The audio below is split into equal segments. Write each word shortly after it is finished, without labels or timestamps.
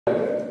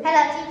Hello,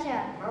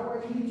 teacher. How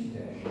are you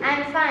today?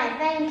 I'm fine,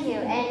 thank you.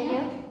 And you?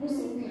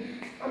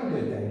 I'm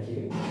good, thank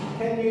you.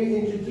 Can you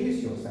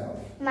introduce yourself?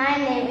 My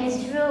name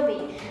is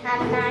Ruby.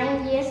 I'm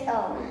 9 years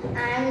old.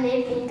 I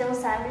live in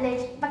Dosa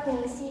village,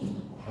 Buckingham City.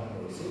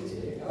 Buckingham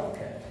City,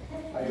 okay.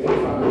 Are you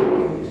from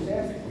English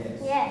desk?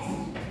 Yes.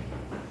 Yes.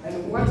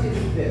 And what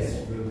is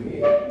this, Ruby?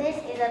 This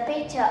is a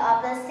picture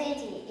of the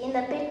city. In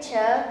the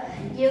picture,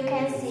 you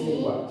can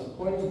see what?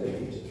 Point to the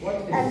picture. What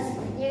is this?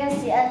 you can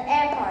see an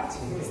airport,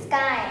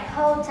 sky,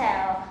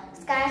 hotel,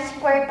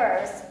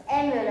 skyscrapers,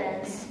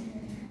 ambulance,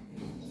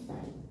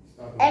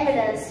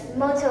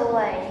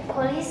 motorway,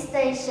 police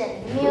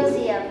station,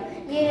 museum,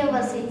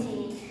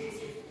 university,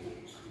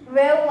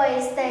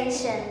 railway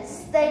station,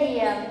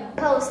 stadium,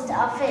 post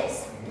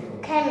office,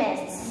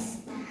 chemists,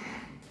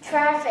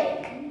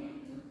 traffic,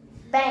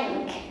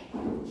 bank,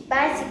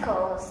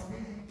 bicycles,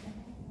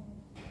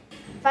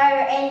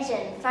 fire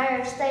engine,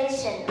 fire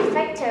station,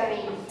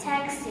 factory,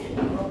 taxi.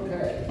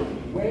 Okay.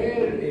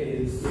 Where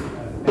is a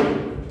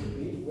bank?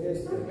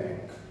 Where's the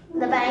bank?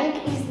 The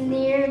bank is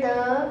near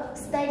the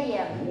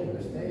stadium. Near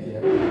the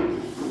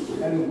stadium.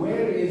 And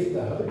where is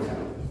the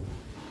hotel?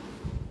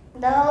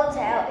 The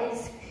hotel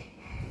is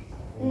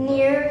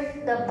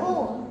near the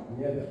pool.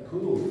 Near the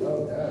pool.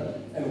 Well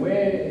done. And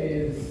where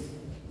is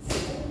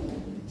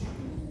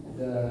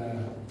the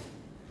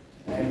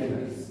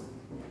ambulance?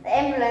 The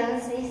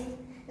ambulance is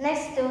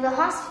next to the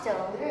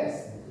hospital.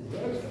 Yes, it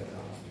works like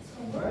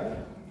that. Alright.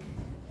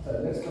 So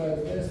let's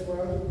close this one.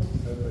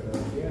 Open it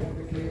over here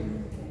quickly.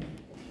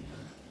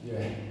 You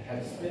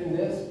have to spin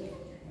this.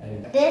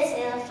 And This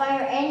is a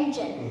fire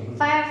engine.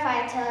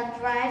 Firefighter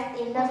drives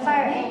in the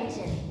fire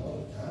engine.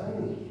 well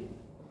done.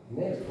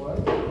 Next one.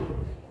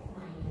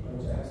 I'm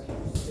going to ask you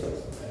 6,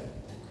 okay?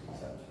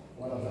 So,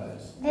 one of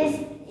those. This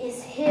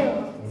is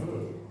hill.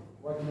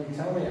 What can you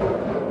tell me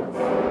about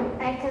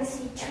that? I can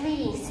see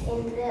trees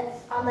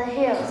on the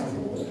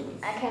hills.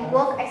 I can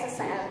walk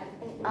exercise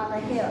on the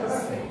hills.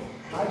 Perfect.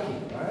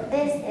 Hiking, right?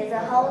 This is a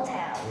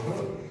hotel.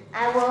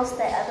 I will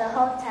stay at the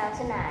hotel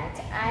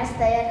tonight. I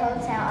stay at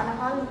hotel on a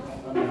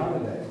holiday. On a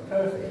holiday.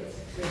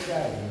 Perfect. Good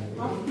job.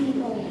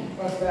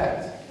 What's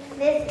that?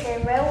 This is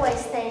a railway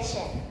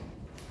station.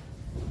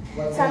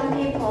 What's Some that?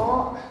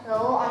 people go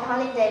on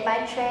holiday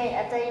by train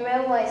at the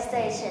railway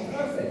station.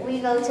 Perfect.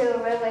 We go to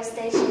a railway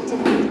station to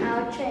meet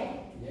our train.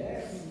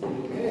 Yes.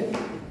 Good.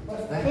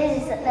 What's that?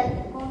 This is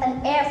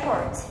an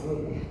airport.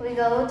 We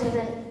go to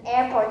the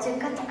airport to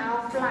cut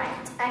our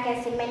flight. I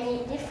can see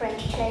many different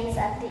planes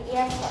at the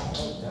airport.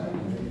 Well done.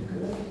 Very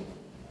good.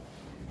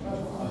 What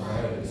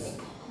are those?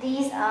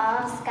 These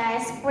are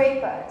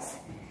skyscrapers.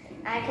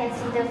 I can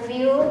see the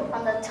view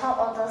on the top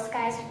of the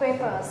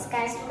skyscrapers.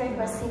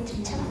 Skyscrapers seem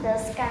to touch the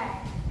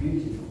sky.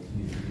 Beautiful.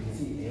 You can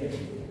see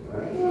everything,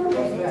 right?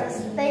 This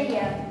is a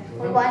stadium.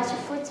 We watched a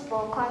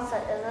football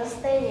concert at the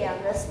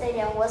stadium. The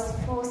stadium was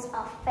full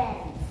of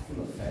fans.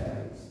 Full of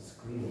fans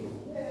screaming.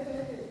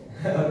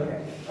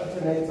 Okay. What's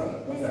the next one?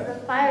 This is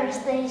the fire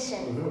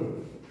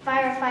station.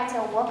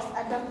 Firefighter works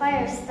at the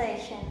fire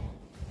station.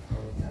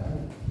 Well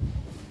done.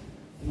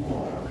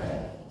 Okay.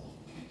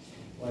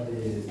 What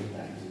is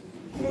that?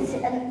 This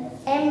is an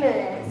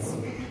ambulance.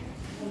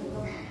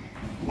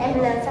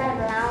 Ambulance have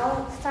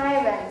loud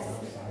sirens.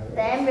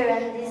 The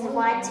ambulance is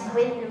white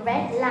with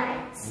red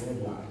lights.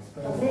 Red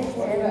lights. This is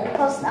the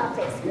post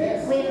office.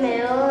 We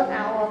mail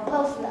our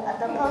post at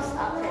the post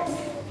office.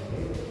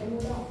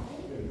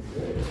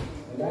 Good.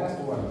 The last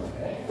one,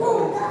 okay?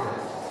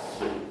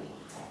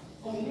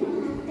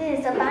 This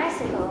is a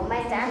bicycle.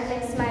 My dad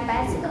makes my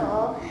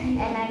bicycle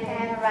and I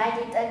can ride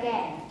it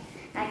again.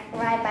 I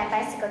ride my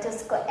bicycle to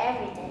school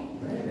every day.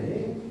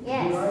 Really?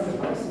 Yes. You ride a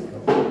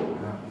bicycle.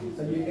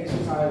 So you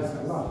exercise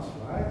a lot,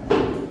 right?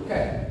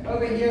 Okay,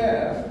 over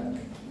here,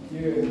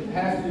 you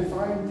have to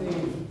find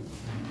things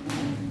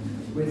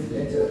with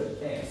letter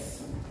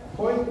S.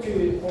 Point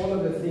to all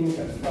of the things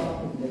that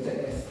start with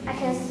letter S. I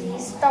can see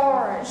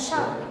store,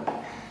 shop,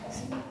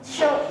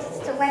 short,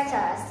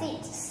 sweater,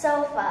 seat,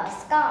 sofa,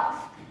 scarf,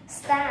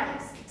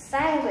 stamps,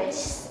 sandwich,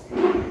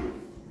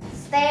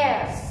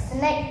 stairs,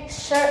 snake,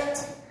 shirt,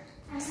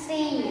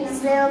 sea,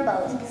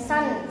 sailboat,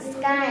 sun,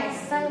 sky,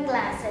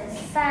 sunglasses,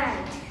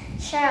 sand,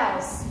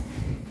 shells,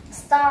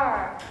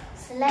 star,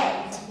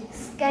 sled,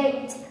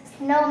 skate,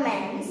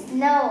 snowman,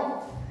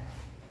 snow,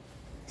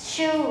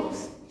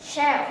 shoes,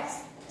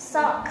 shells,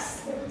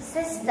 socks,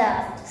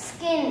 sister,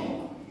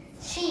 skin,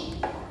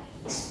 sheep,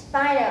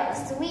 spider,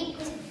 sweet,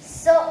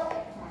 soap,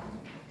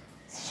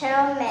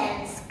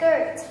 shellman,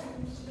 skirt.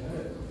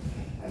 Good.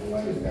 And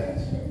what is that?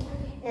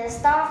 The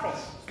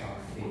starfish.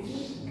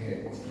 Starfish.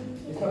 Good.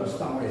 It's not a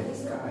star in the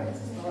sky, it's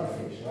a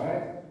starfish,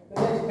 right?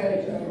 The next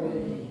page over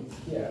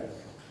here.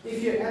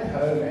 If you're at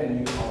home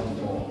and you're on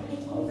board,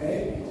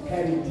 okay,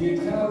 can you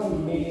tell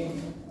me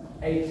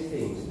 8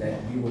 things that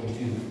you will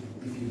do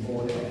if you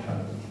board at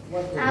home?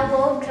 I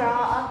will draw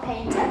or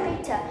paint a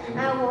picture.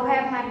 I will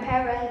have my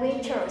parents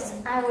pictures.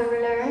 I will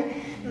learn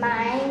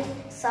my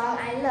song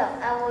I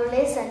love. I will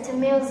listen to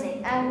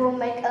music. I will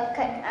make a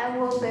cake. I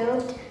will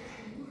build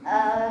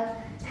a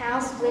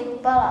house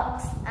with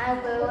blocks. I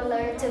will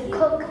learn to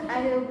cook.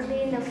 I will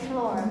clean the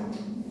floor.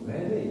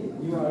 Really?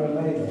 You are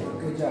a lady.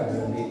 Good job,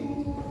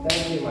 Ruby.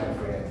 Thank you, my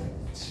friend.